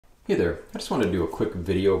Hey there, I just wanted to do a quick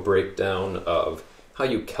video breakdown of how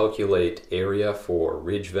you calculate area for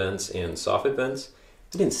ridge vents and soffit vents.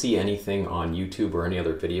 I didn't see anything on YouTube or any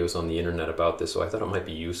other videos on the internet about this, so I thought it might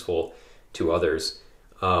be useful to others.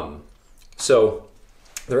 So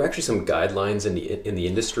there are actually some guidelines in the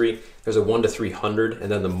industry. There's a 1 to 300 and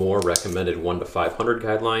then the more recommended 1 to 500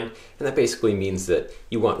 guideline, and that basically means that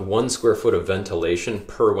you want 1 square foot of ventilation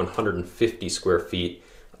per 150 square feet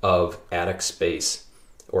of attic space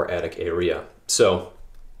or attic area. So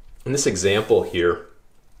in this example here,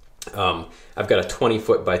 I've got a 20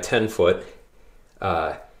 foot by 10 foot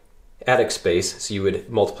attic space. So you would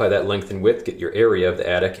multiply that length and width, get your area of the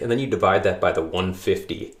attic, and then you divide that by the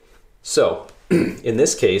 150. So in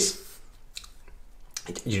this case,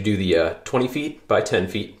 you do the 20 feet by 10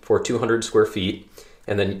 feet for 200 square feet,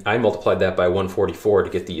 and then I multiplied that by 144 to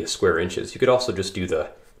get the square inches. You could also just do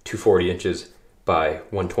the 240 inches by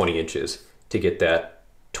 120 inches to get that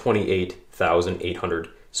 28,800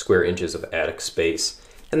 square inches of attic space.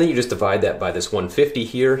 And then you just divide that by this 150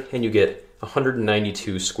 here, and you get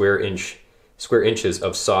 192 square inches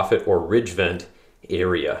of soffit or ridge vent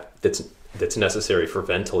area that's necessary for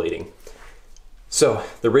ventilating. So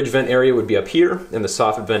the ridge vent area would be up here, and the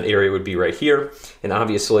soffit vent area would be right here. And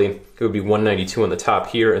obviously it would be 192 on the top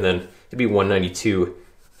here, and then it'd be 192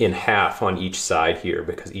 in half on each side here,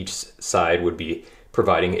 because each side would be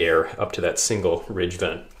providing air up to that single ridge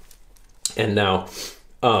vent. And now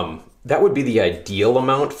that would be the ideal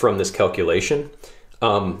amount from this calculation.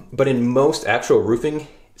 But in most actual roofing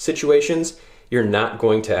situations, you're not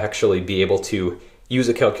going to actually be able to use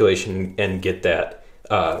a calculation and get that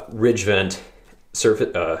ridge vent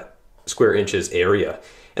surface square inches area.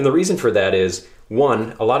 And the reason for that is,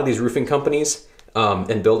 one, a lot of these roofing companies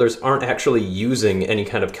and builders aren't actually using any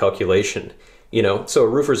kind of calculation. You know, so a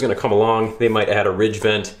roofer's going to come along, they might add a ridge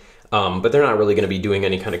vent, but they're not really going to be doing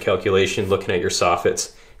any kind of calculation, looking at your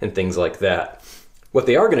soffits and things like that. What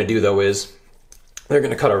they are going to do though is they're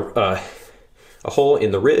going to cut a hole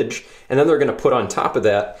in the ridge, and then they're going to put on top of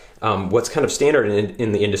that what's kind of standard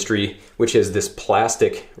in the industry, which is this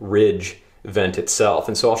plastic ridge vent itself.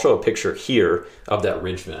 And so I'll show a picture here of that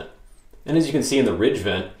ridge vent. And as you can see in the ridge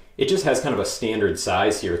vent, it just has kind of a standard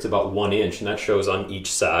size here. It's about 1 inch, and that shows on each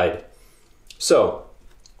side. So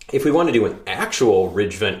if we want to do an actual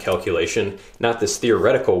ridge vent calculation, not this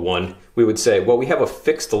theoretical one, we would say, well, we have a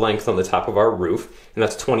fixed length on the top of our roof, and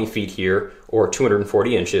that's 20 feet here, or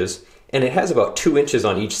 240 inches, and it has about 2 inches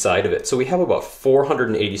on each side of it. So we have about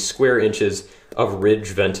 480 square inches of ridge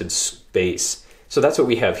vented space. So that's what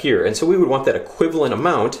we have here. And so we would want that equivalent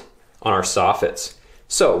amount on our soffits.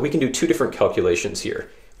 So we can do two different calculations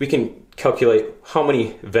here. We can calculate how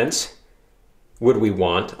many vents would we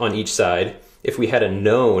want on each side if we had a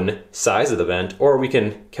known size of the vent, or we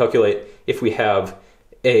can calculate if we have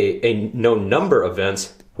a known number of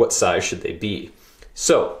vents, what size should they be.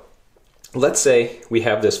 So let's say we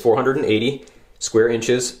have this 480 square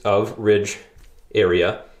inches of ridge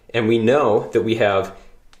area, and we know that we have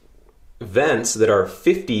vents that are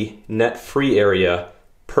 50 net free area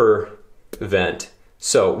per vent.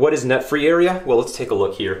 So what is net free area? Well, let's take a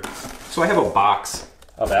look here. So I have a box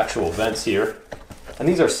of actual vents here, and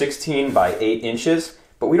these are 16 by 8 inches,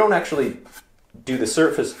 but we don't actually do the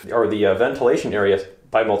surface or the ventilation area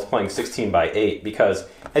by multiplying 16 by 8, because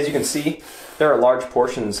as you can see, there are large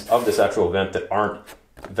portions of this actual vent that aren't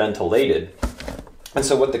ventilated. And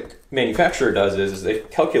so what the manufacturer does is they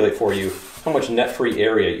calculate for you how much net free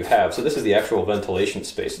area you have. So this is the actual ventilation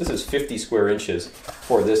space. This is 50 square inches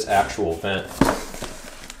for this actual vent.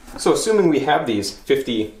 So assuming we have these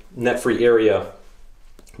 50 net free area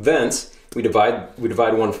vents, we divide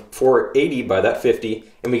 480 by that 50,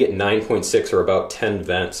 and we get 9.6, or about 10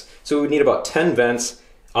 vents. So we would need about 10 vents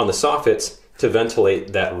on the soffits to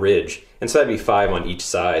ventilate that ridge, and so that'd be 5 on each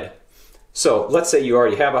side. So let's say you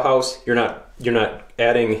already have a house, you're not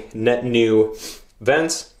adding net new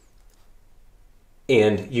vents,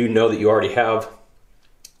 and you know that you already have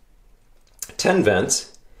 10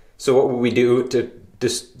 vents. So what would we do to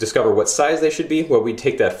discover what size they should be? Well, we'd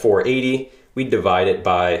take that 480, we'd divide it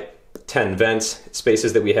by 10 vents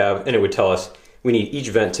spaces that we have, and it would tell us we need each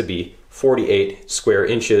vent to be 48 square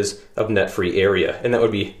inches of net free area, and that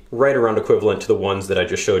would be right around equivalent to the ones that I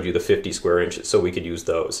just showed you, the 50 square inches, so we could use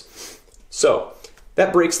those. So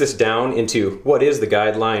that breaks this down into what is the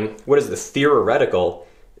guideline, what is the theoretical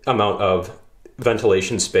amount of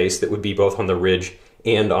ventilation space that would be both on the ridge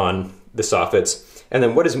and on the soffits, and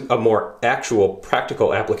then what is a more actual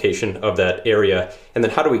practical application of that area, and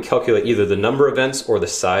then how do we calculate either the number of vents or the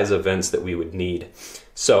size of vents that we would need.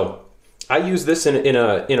 So I use this in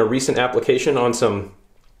a recent application on some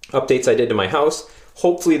updates I did to my house.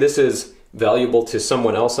 Hopefully this is valuable to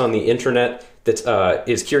someone else on the internet that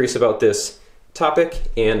is curious about this topic,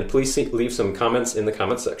 and please leave some comments in the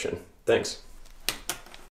comments section. Thanks.